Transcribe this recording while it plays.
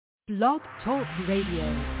Blog Talk Radio.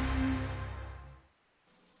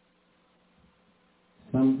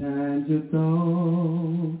 Sometimes your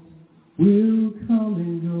thoughts will come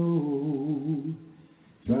and go.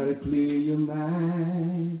 Try to clear your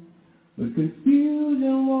mind, but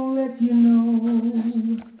confusion won't let you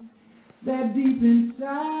know that deep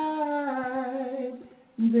inside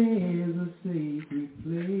there's a sacred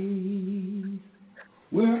place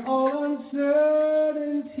where all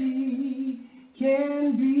uncertainty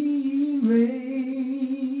can be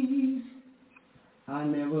erased. I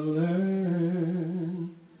never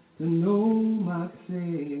learned to know myself,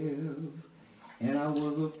 and I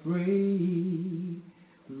was afraid.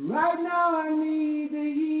 Right now I need to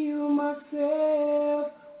heal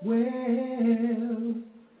myself well,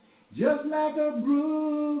 just like a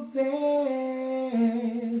brook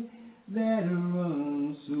that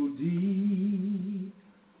runs so deep.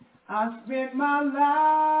 I spent my life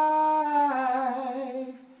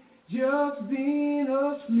just being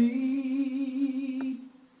asleep.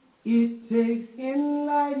 It takes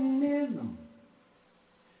Enlightenism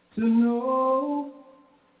to know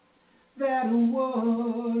that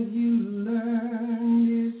what you learn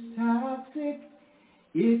is toxic.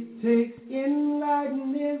 It takes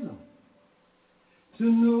Enlightenism to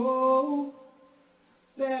know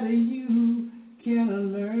that you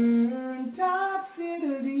can learn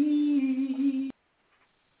toxicity.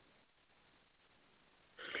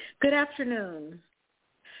 Good afternoon,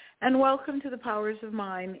 and welcome to the Powers of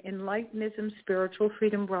Mind Enlightenism Spiritual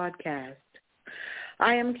Freedom Broadcast.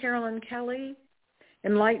 I am Carolyn Kelly,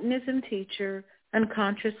 Enlightenism teacher and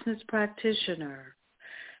consciousness practitioner,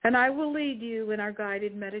 and I will lead you in our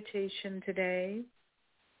guided meditation today.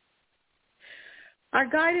 Our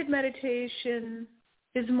guided meditation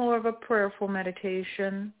is more of a prayerful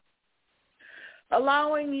meditation,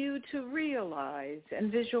 allowing you to realize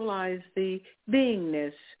and visualize the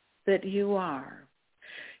beingness that you are.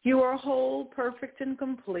 You are whole, perfect, and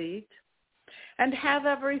complete, and have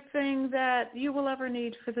everything that you will ever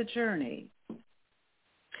need for the journey.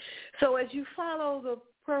 So as you follow the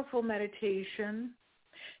prayerful meditation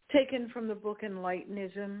taken from the book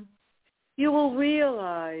Enlightenism, you will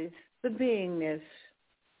realize the beingness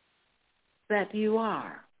that you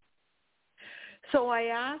are. So I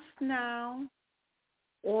ask now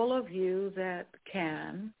all of you that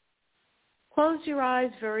can, close your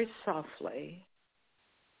eyes very softly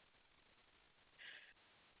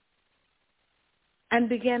and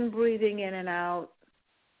begin breathing in and out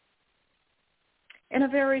in a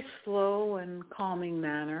very slow and calming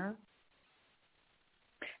manner.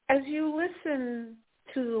 As you listen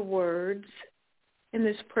to the words in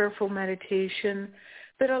this prayerful meditation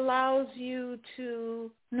that allows you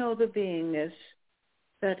to know the beingness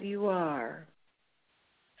that you are.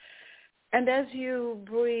 And as you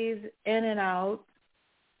breathe in and out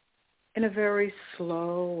in a very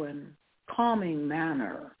slow and calming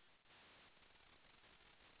manner,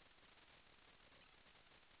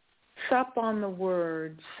 sup on the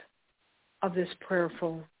words of this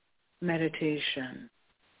prayerful meditation.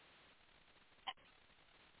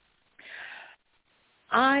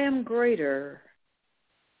 I am greater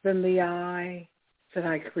than the I that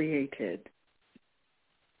I created.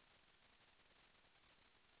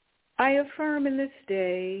 I affirm in this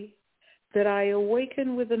day that I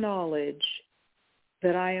awaken with the knowledge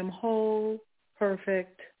that I am whole,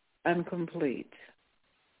 perfect, and complete.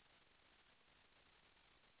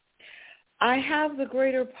 I have the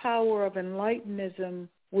greater power of Enlightenism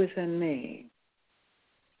within me.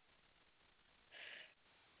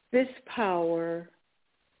 This power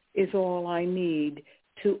is all I need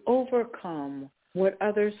to overcome what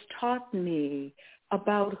others taught me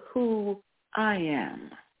about who I am.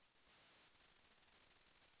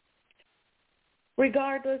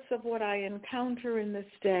 Regardless of what I encounter in this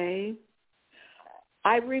day,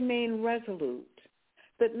 I remain resolute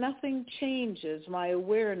that nothing changes my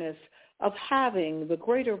awareness of having the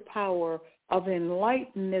greater power of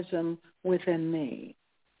Enlightenism within me.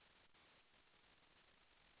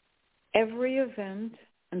 Every event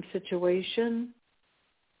and situation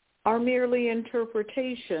are merely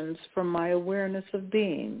interpretations from my awareness of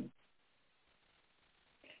being.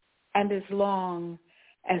 And as long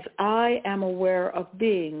as I am aware of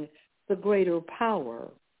being the greater power,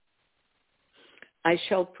 I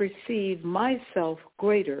shall perceive myself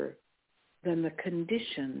greater than the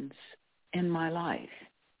conditions in my life.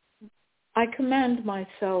 I command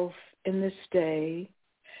myself in this day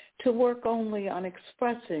to work only on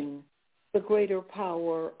expressing the greater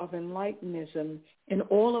power of Enlightenism in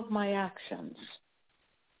all of my actions.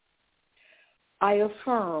 I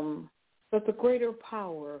affirm that the greater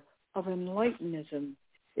power of Enlightenism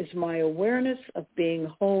is my awareness of being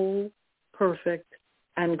whole, perfect,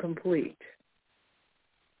 and complete.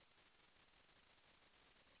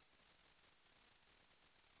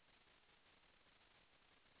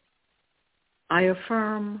 I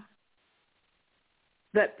affirm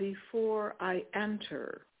that before I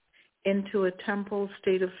enter into a temporal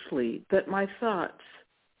state of sleep, that my thoughts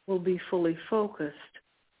will be fully focused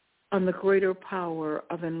on the greater power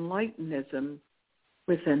of Enlightenism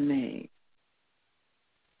within me.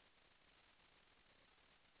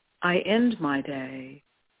 I end my day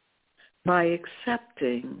by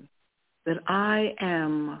accepting that I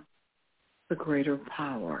am the greater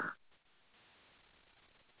power.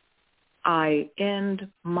 I end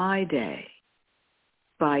my day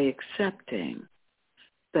by accepting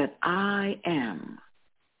that I am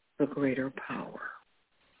the greater power.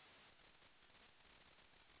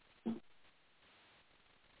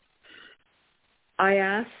 I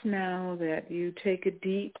ask now that you take a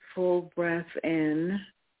deep, full breath in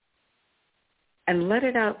and let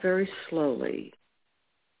it out very slowly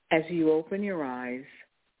as you open your eyes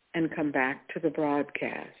and come back to the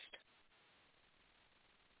broadcast.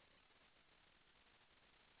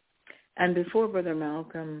 And before Brother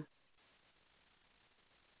Malcolm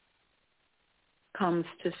comes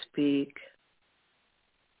to speak,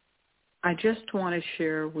 I just want to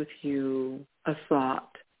share with you a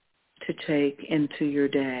thought to take into your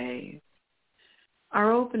day.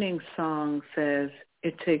 Our opening song says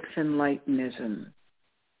it takes Enlightenism.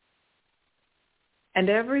 And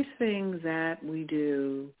everything that we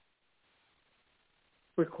do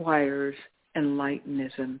requires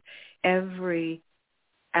Enlightenism. Every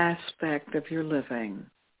aspect of your living.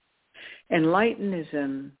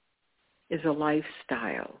 Enlightenism is a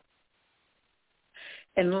lifestyle.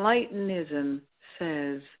 Enlightenism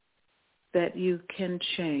says that you can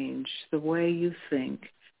change the way you think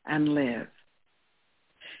and live.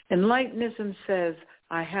 Enlightenism says,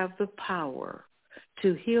 I have the power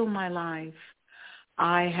to heal my life.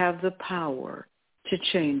 I have the power to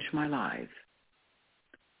change my life.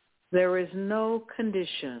 There is no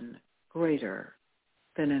condition greater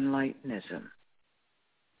than Enlightenism.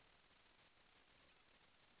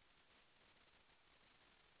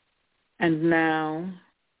 And now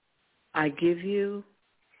I give you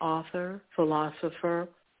author, philosopher,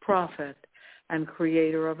 prophet, and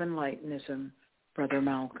creator of Enlightenism, Brother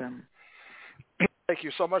Malcolm. Thank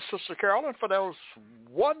you so much, Sister Carolyn, for those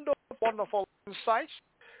wonderful, wonderful insights.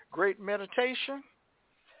 Great meditation.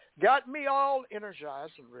 Got me all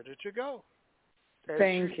energized and ready to go.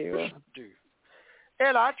 Thank you. Do.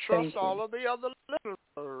 And I trust all of the other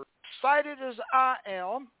listeners, excited as I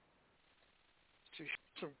am, to hear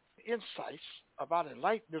some insights about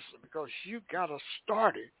Enlightenism, because you got us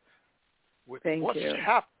started with what's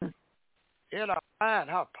happening in our mind,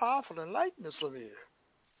 how powerful Enlightenism is.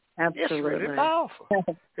 Absolutely. It's really powerful.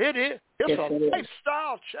 It is. It's a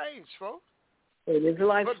lifestyle change, folks. It is a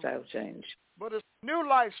lifestyle change. But it's a new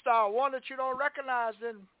lifestyle, one that you don't recognize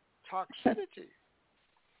in toxicity.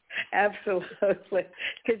 Absolutely,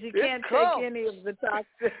 because you can't take any of the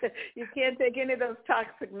toxic. You can't take any of those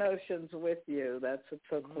toxic notions with you. That's what's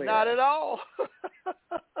so clear. Not at all.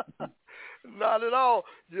 Not at all.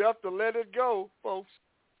 You have to let it go, folks.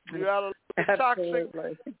 You got to let the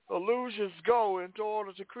toxic illusions go in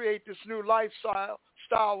order to create this new lifestyle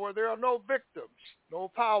where there are no victims,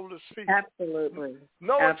 no powerless people. Absolutely.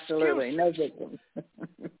 No Absolutely. excuses. No victims.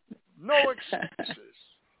 No excuses.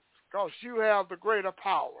 Because you have the greater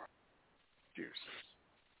power. Excuses.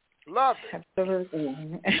 Love it.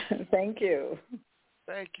 Absolutely. Thank you.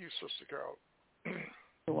 Thank you, Sister Carol.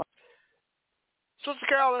 Sister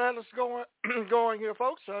Carol had us going here,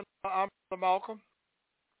 folks. And I'm Malcolm.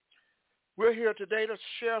 We're here today to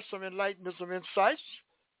share some Enlightenism insights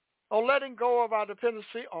on letting go of our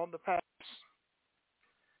dependency on the past,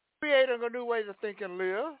 creating a new way to think and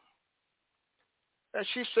live. As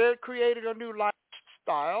she said, creating a new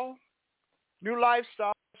lifestyle. New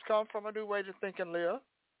lifestyles come from a new way to think and live.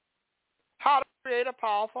 How to create a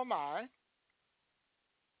powerful mind.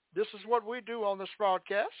 This is what we do on this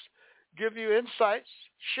broadcast. Give you insights,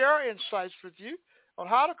 share insights with you on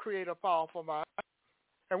how to create a powerful mind.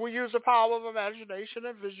 And we use the power of imagination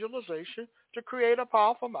and visualization to create a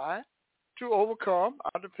powerful mind to overcome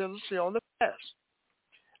our dependency on the past.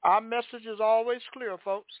 Our message is always clear,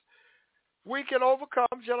 folks. We can overcome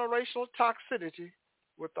generational toxicity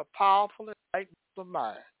with a powerful enlightened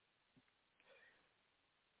mind.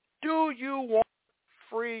 Do you want to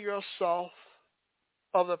free yourself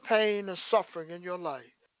of the pain and suffering in your life,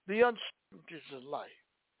 the uncertainties in life,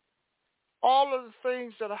 all of the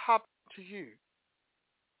things that are happening to you,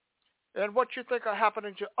 and what you think are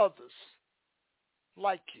happening to others?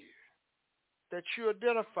 like you that you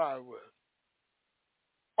identify with.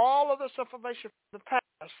 All of this information from the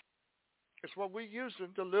past is what we're using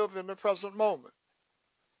to live in the present moment.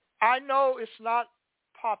 I know it's not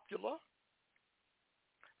popular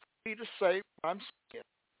for me to say what I'm saying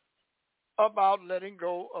about letting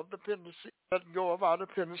go of our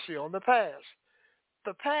dependency on the past.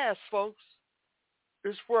 The past, folks,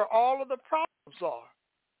 is where all of the problems are.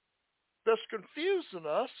 That's confusing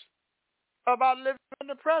us about living in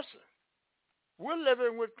the present. We're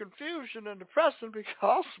living with confusion in the present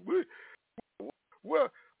because we're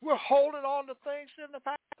holding on to things in the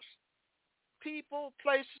past. People,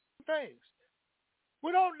 places, and things.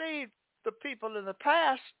 We don't need the people in the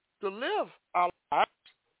past to live our lives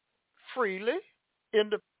freely,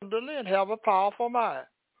 independently, and have a powerful mind.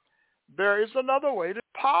 There is another way. The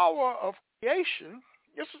power of creation,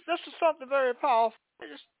 this is something very powerful.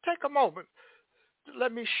 Just take a moment.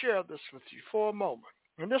 Let me share this with you for a moment.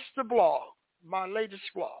 And this is the blog, my latest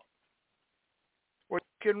blog, where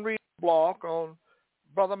you can read the blog on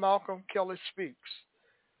Brother Malcolm Kelly Speaks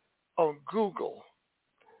on Google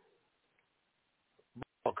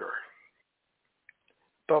Blogger.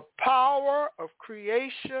 The power of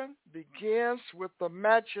creation begins with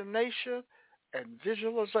imagination and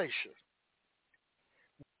visualization.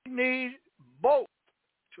 We need both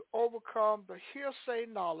to overcome the hearsay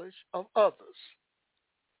knowledge of others.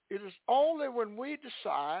 It is only when we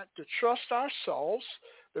decide to trust ourselves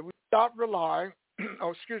that we stop relying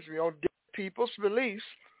on dead people's beliefs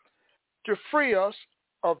to free us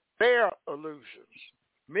of their illusions.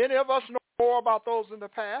 Many of us know more about those in the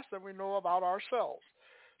past than we know about ourselves.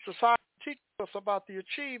 Society teaches us about the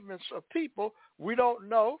achievements of people we don't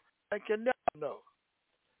know and can never know.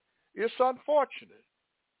 It's unfortunate.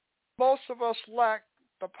 Most of us lack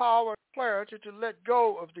the power and clarity to let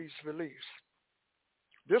go of these beliefs.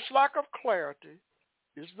 This lack of clarity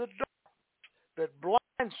is the dark that blinds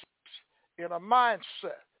us in a mindset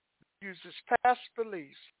that uses past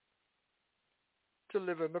beliefs to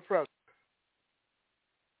live in the present.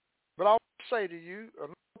 But I want to say to you,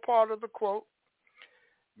 another part of the quote,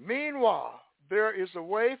 meanwhile, there is a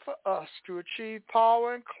way for us to achieve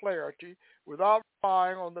power and clarity without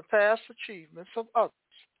relying on the past achievements of others.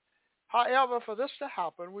 However, for this to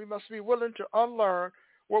happen, we must be willing to unlearn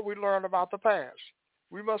what we learned about the past.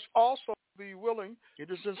 We must also be willing,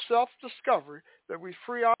 it is in self-discovery that we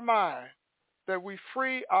free our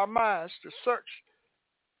minds to search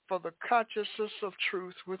for the consciousness of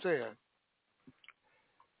truth within.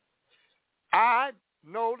 I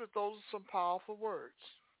know that those are some powerful words.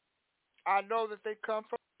 I know that they come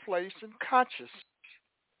from a place in consciousness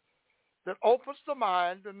that opens the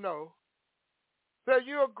mind to know that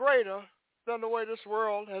you are greater than the way this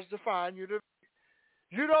world has defined you to be.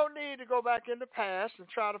 You don't need to go back in the past and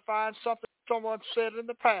try to find something someone said in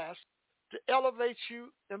the past to elevate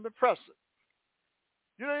you in the present.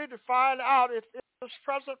 You need to find out if in this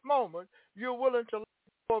present moment you're willing to let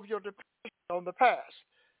go of your dependency on the past.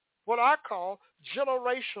 What I call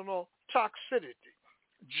generational toxicity,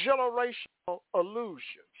 generational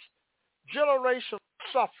illusions, generational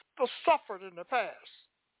suffering. People suffered in the past.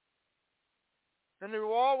 And they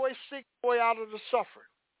will always seek a way out of the suffering.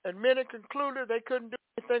 And many concluded they couldn't do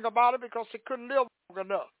anything about it because they couldn't live long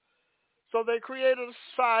enough. So they created a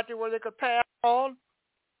society where they could pass on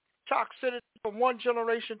toxicity from one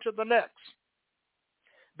generation to the next,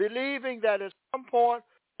 believing that at some point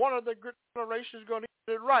one of the generations is going to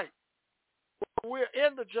get it right. Well, we're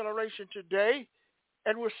in the generation today,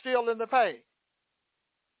 and we're still in the pain.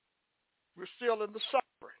 We're still in the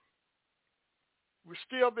suffering. We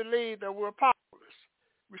still believe that we're powerless.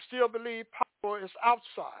 We still believe power is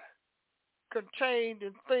outside, contained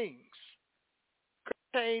in things,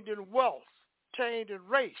 contained in wealth, contained in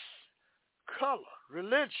race, color,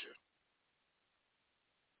 religion,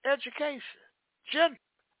 education, gender,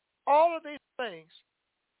 all of these things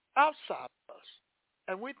outside of us.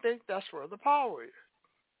 And we think that's where the power is.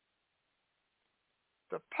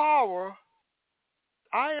 The power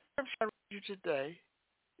I am sharing with you today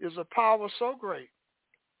is a power so great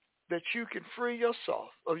that you can free yourself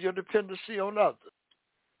of your dependency on others.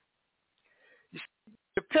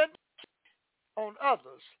 Dependency on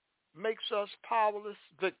others makes us powerless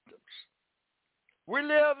victims. We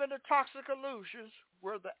live in the toxic illusions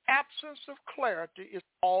where the absence of clarity is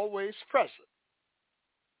always present.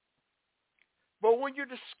 But when you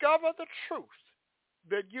discover the truth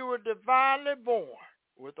that you were divinely born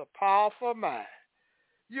with a powerful mind,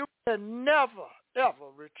 you can never, ever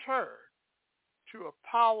return to a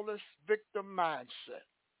powerless victim mindset.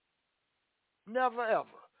 Never, ever.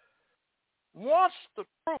 Once the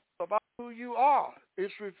truth about who you are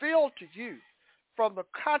is revealed to you, from the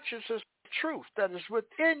consciousness of truth that is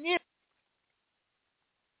within you.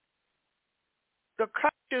 The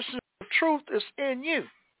consciousness of truth is in you.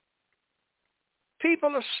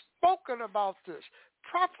 People have spoken about this,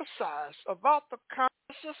 prophesied about the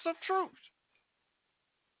consciousness of truth.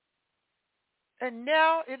 And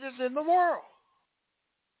now it is in the world.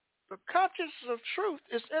 The consciousness of truth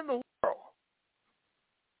is in the world.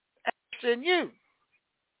 It's in you.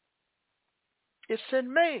 It's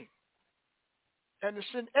in me. And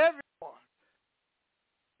it's in everyone.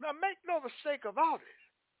 Now make no mistake about it.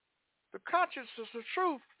 The consciousness of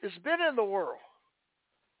truth has been in the world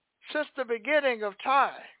since the beginning of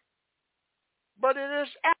time. But it is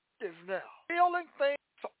active now, revealing things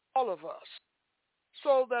to all of us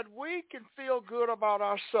so that we can feel good about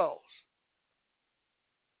ourselves,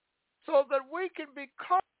 so that we can be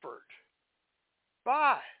comforted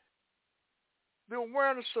by the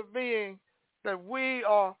awareness of being that we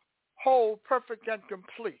are whole, perfect, and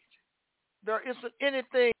complete. There isn't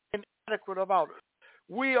anything inadequate about us.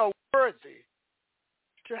 We are worthy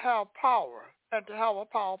to have power and to have a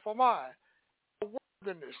powerful mind. The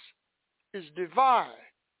worthiness is divine.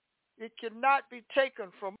 It cannot be taken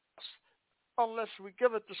from us unless we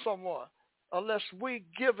give it to someone, unless we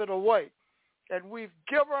give it away. And we've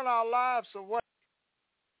given our lives away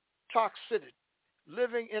to toxicity,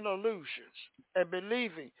 living in illusions and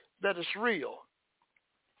believing that it's real.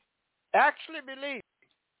 Actually believing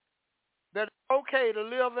that it's okay to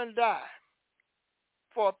live and die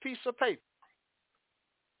for a piece of paper.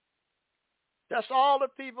 That's all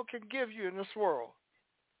that people can give you in this world.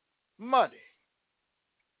 Money,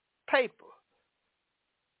 paper.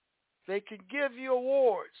 They can give you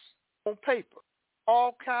awards on paper,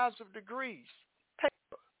 all kinds of degrees,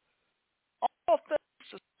 paper. All things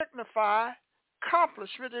to signify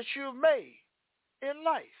accomplishment that you've made in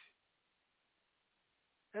life.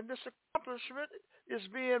 And this accomplishment is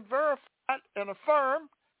being verified and affirmed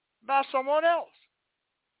by someone else.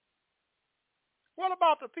 What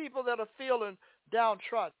about the people that are feeling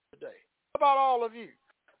downtrodden today? What about all of you?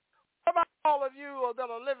 What about all of you that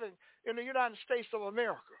are living in the United States of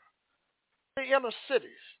America? The inner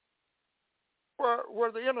cities,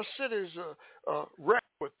 where the inner cities are wrecked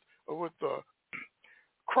with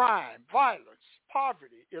crime, violence,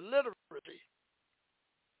 poverty, illiteracy.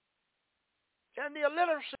 And the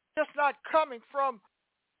illiteracy is not coming from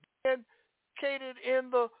being educated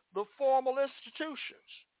in the formal institutions,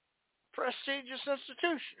 prestigious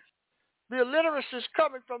institutions. The illiteracy is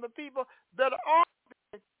coming from the people that are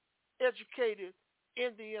being educated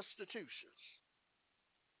in the institutions.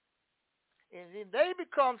 And then they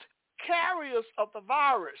become carriers of the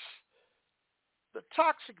virus. The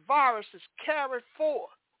toxic virus is carried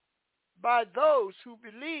forth by those who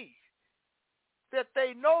believe that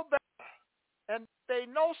they know better and they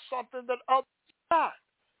know something that others do not.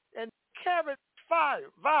 And carry this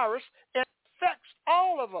virus and affects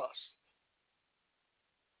all of us.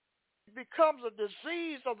 It becomes a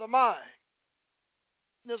disease of the mind.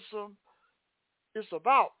 Enlightenism is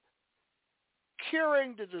about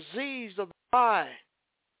curing the disease of the mind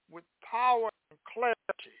with power and clarity,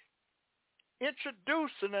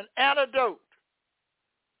 introducing an antidote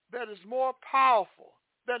that is more powerful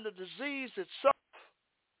than the disease itself.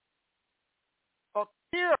 A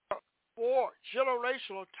cure for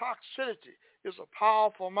generational toxicity is a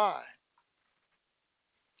powerful mind.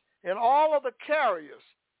 And all of the carriers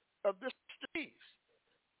of this disease,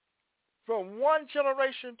 from one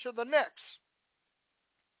generation to the next,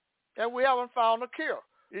 and we haven't found a cure.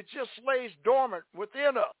 It just lays dormant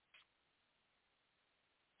within us.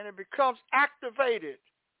 And it becomes activated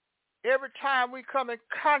every time we come in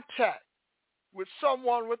contact with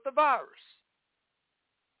someone with the virus.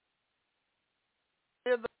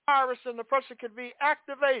 And the virus in the person can be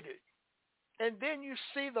activated. And then you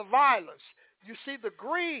see the violence. You see the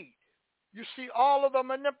greed. You see all of the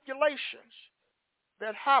manipulations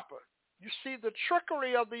that happen. You see the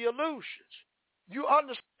trickery of the illusions. You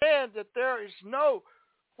understand that there is no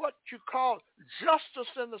what you call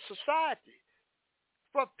justice in the society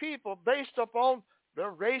for people based upon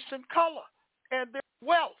their race and color and their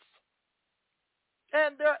wealth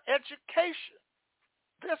and their education.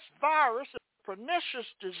 This virus is a pernicious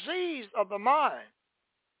disease of the mind.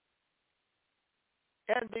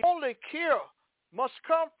 And the only cure must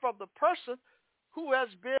come from the person who has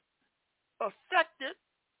been affected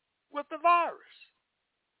with the virus.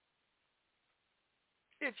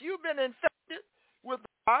 If you've been infected with the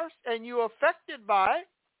virus and you're affected by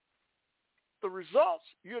the results,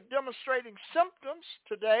 you're demonstrating symptoms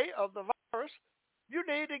today of the virus, you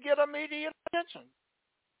need to get immediate attention.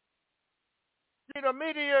 You need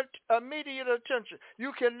immediate attention.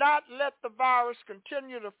 You cannot let the virus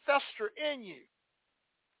continue to fester in you,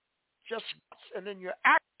 just and in your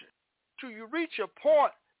action, till you reach a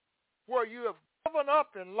point where you have given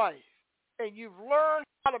up in life and you've learned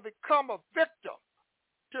how to become a victim,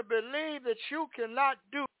 to believe that you cannot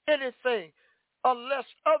do anything unless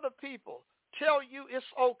other people tell you it's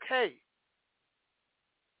okay.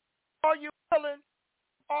 Are you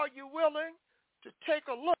willing to take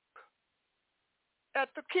a look at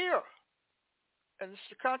the cure? And it's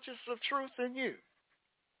the consciousness of truth in you.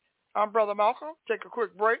 I'm Brother Malcolm. Take a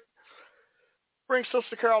quick break. Bring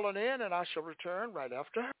Sister Carolyn in, and I shall return right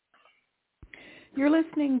after her. You're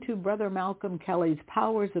listening to Brother Malcolm Kelly's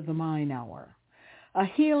Powers of the Mind Hour, a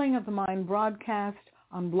Healing of the Mind broadcast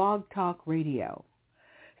on Blog Talk Radio.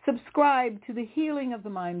 Subscribe to the Healing of the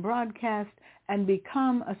Mind broadcast and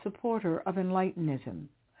become a supporter of Enlightenism.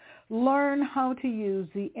 Learn how to use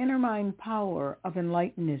the inner mind power of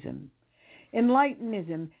Enlightenism.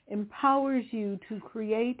 Enlightenism empowers you to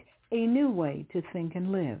create a new way to think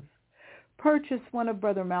and live. Purchase one of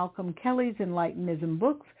Brother Malcolm Kelly's Enlightenism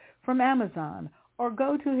books from Amazon or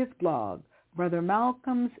go to his blog, Brother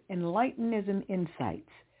Malcolm's Enlightenism Insights.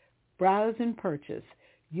 Browse and purchase.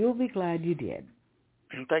 You'll be glad you did.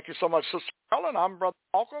 Thank you so much, Sister Carolyn. I'm Brother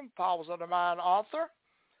Malcolm, Powers of the Mind author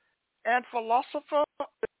and philosopher.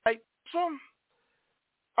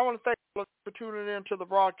 I want to thank you for tuning in to the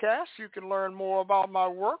broadcast. You can learn more about my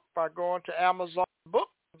work by going to Amazon Book.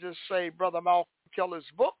 Just say Brother Malcolm Kelly's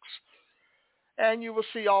Books, and you will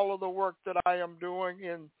see all of the work that I am doing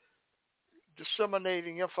in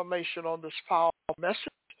disseminating information on this powerful message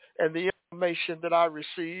and the information that I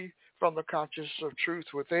receive from the consciousness of truth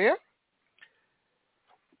within.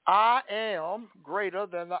 I am greater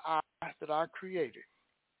than the I that I created.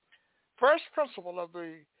 First principle of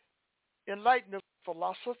the Enlightenment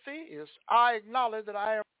philosophy is I acknowledge that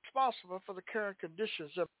I am responsible for the current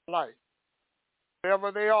conditions of my life,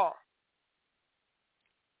 wherever they are.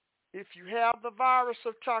 If you have the virus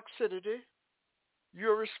of toxicity,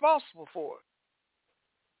 you're responsible for it.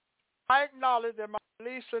 I acknowledge that my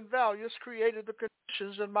beliefs and values created the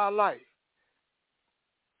conditions in my life.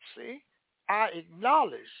 See, I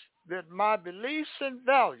acknowledge that my beliefs and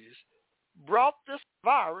values brought this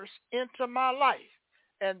virus into my life,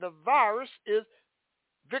 and the virus is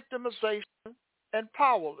victimization and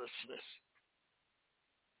powerlessness.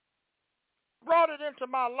 Brought it into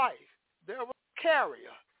my life. There was a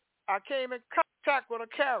carrier. I came in contact with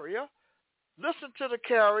a carrier, listened to the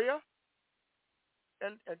carrier,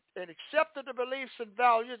 and accepted the beliefs and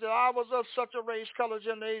values that I was of such a race, color,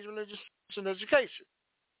 gender, age, religion, and education.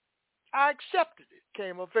 I accepted it,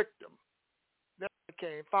 became a victim, then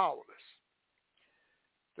became powerless.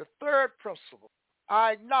 The third principle,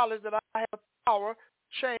 I acknowledge that I have power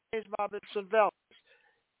to change my beliefs and values.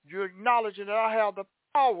 You acknowledging that I have the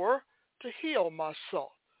power to heal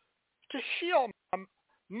myself, to heal my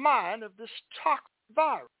mind of this toxic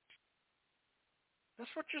virus. That's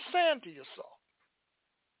what you're saying to yourself.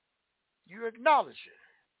 You acknowledge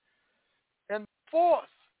it. And the fourth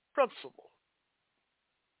principle,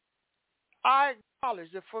 I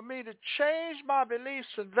acknowledge that for me to change my beliefs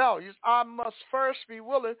and values, I must first be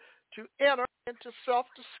willing to enter into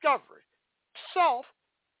self-discovery. Self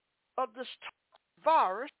of this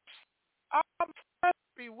virus, I must first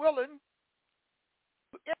be willing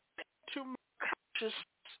to enter into my consciousness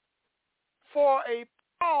for a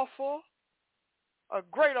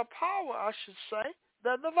greater power, I should say,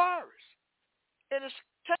 than the virus. And it's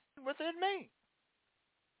contained within me.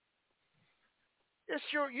 It's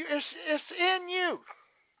in you.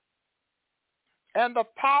 And the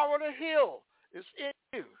power to heal is in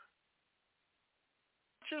you.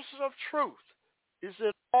 The consciousness of truth is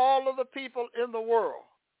in all of the people in the world.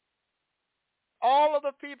 All of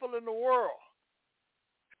the people in the world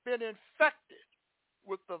have been infected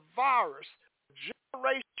with the virus,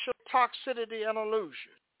 generational toxicity and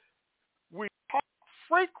illusion. We talk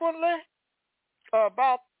frequently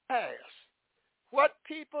about the past, what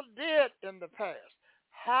people did in the past,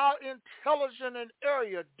 how intelligent and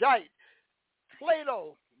erudite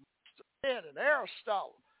Plato and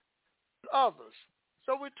Aristotle and others.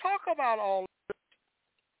 So we talk about all of this,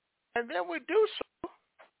 and then we do so.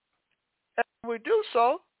 And when we do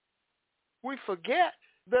so, we forget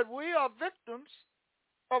that we are victims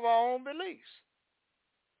of our own beliefs.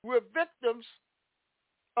 We're victims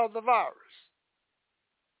of the virus.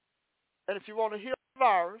 And if you want to heal the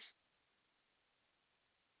virus,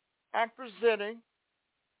 I'm presenting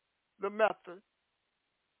the method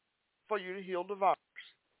for you to heal the virus.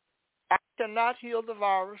 I cannot heal the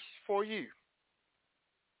virus for you.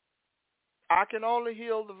 I can only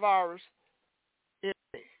heal the virus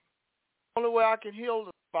only way I can heal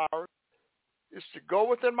the virus is to go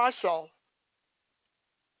within myself,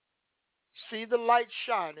 see the light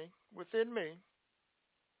shining within me,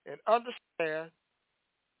 and understand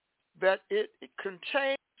that it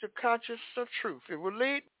contains the consciousness of truth. It will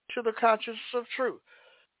lead to the consciousness of truth.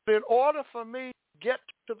 But in order for me to get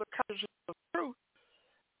to the consciousness of truth,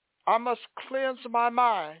 I must cleanse my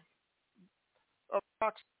mind of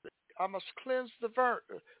toxicity. I must cleanse the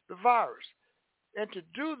virus. And to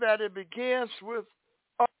do that, it begins with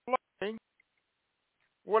unlearning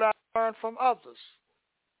what I learned from others,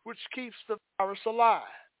 which keeps the virus alive.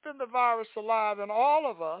 Keeping the virus alive in all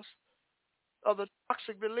of us are the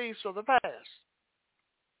toxic beliefs of the past.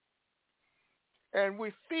 And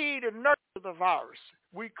we feed and nurture the virus.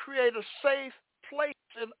 We create a safe place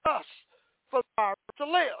in us for the virus to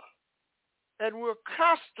live. And we're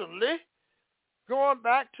constantly going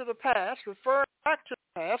back to the past, referring back to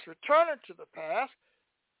the past, returning to the past,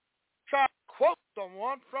 trying to quote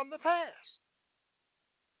someone from the past,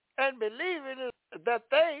 and believing that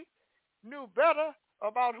they knew better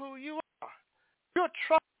about who you are. You're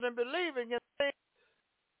trusting and believing in things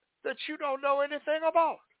that you don't know anything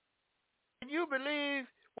about. And you believe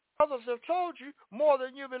what others have told you more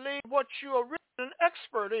than you believe what you are really an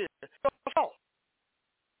expert in yourself.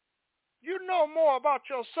 You know more about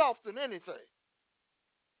yourself than anything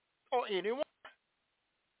or anyone.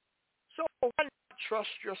 So why not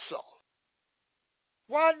trust yourself?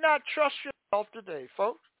 Why not trust yourself today,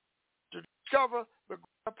 folks, to discover the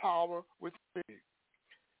greater power within you?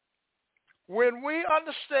 When we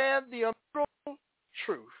understand the immutable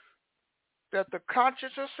truth that the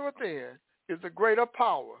consciousness within is the greater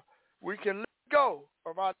power, we can let go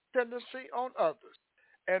of our dependency on others.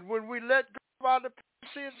 And when we let go of our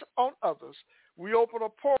dependencies on others, we open a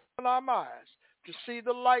portal in our minds to see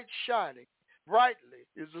the light shining brightly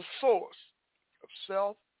is the source of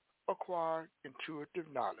self-acquired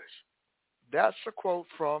intuitive knowledge. That's a quote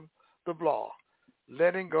from the blog,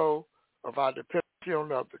 Letting Go of Our Dependency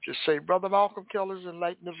on Others. Just say Brother Malcolm Keller's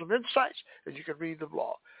Enlightenism Insights, and you can read the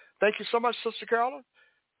blog. Thank you so much, Sister Carolyn,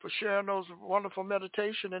 for sharing those wonderful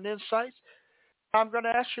meditation and insights. I'm going to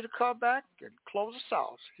ask you to come back and close us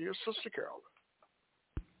out. Here's Sister Carolyn.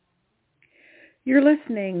 You're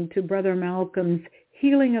listening to Brother Malcolm's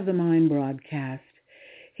Healing of the Mind broadcast.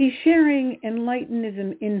 He's sharing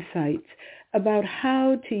Enlightenism insights about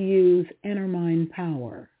how to use inner mind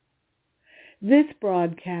power. This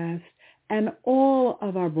broadcast and all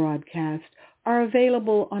of our broadcasts are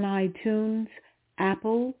available on iTunes,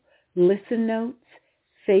 Apple, Listen Notes,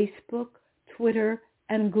 Facebook, Twitter,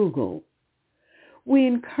 and Google. We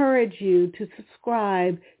encourage you to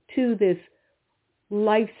subscribe to this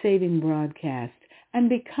life-saving broadcast and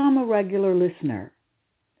become a regular listener.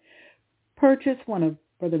 Purchase one of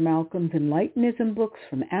Brother Malcolm's Enlightenism books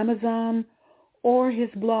from Amazon or his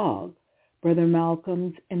blog, Brother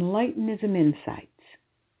Malcolm's Enlightenism Insights.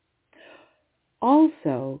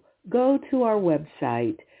 Also, go to our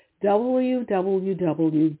website,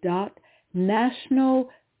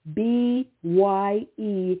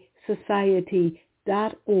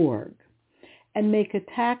 www.nationalbyesociety.org, and make a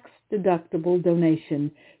tax-deductible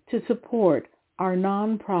donation to support our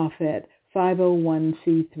nonprofit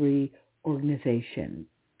 501c3 organization.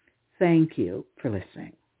 Thank you for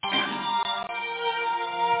listening.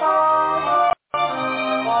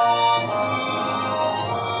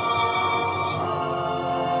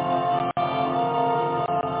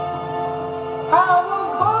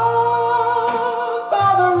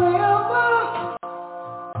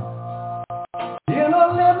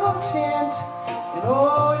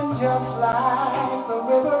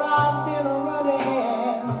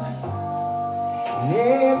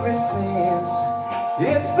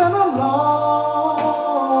 It's been a long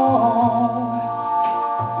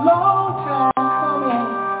time coming,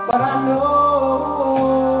 but I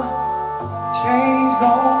know change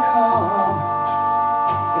gon' come.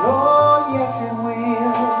 And oh, yes it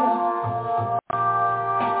will.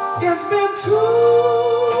 It's been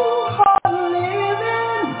too hard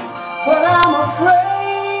living, but I'm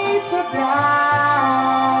afraid to die.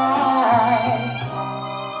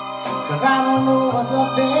 'Cause I don't know what's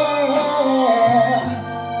up there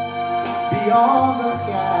beyond the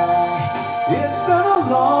sky. It's been a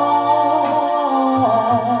long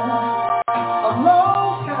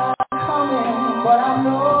time coming, but I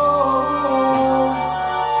know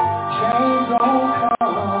change gon'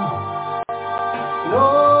 come.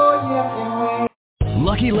 Oh, yes it will.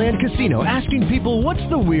 Lucky Land Casino, asking people, what's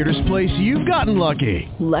the weirdest place you've gotten lucky?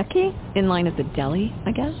 Lucky? In line at the deli,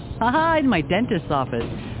 I guess? Aha, in my dentist's office.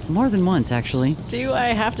 More than once, actually. Do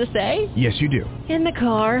I have to say? Yes, you do. In the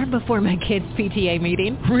car before my kids' PTA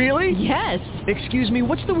meeting. Really? Yes. Excuse me,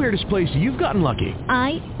 what's the weirdest place you've gotten lucky?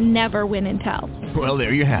 I never win and tell. Well,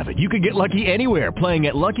 there you have it. You can get lucky anywhere, playing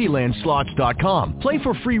at LuckyLandSlots.com. Play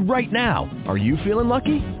for free right now. Are you feeling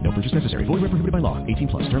lucky? No purchase necessary. Void where prohibited by law.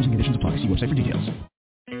 18+. Terms and conditions apply. See website for details.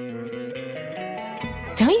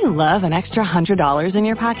 Don't you love an extra $100 in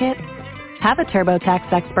your pocket? Have a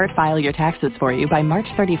TurboTax expert file your taxes for you by March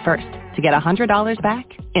 31st to get $100 back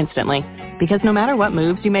instantly. Because no matter what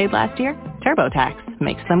moves you made last year, TurboTax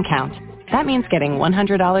makes them count. That means getting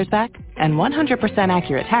 $100 back and 100%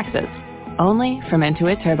 accurate taxes, only from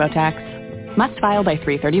Intuit TurboTax. Must file by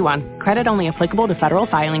 3/31. Credit only applicable to federal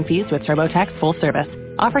filing fees with TurboTax full service.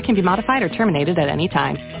 Offer can be modified or terminated at any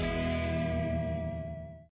time.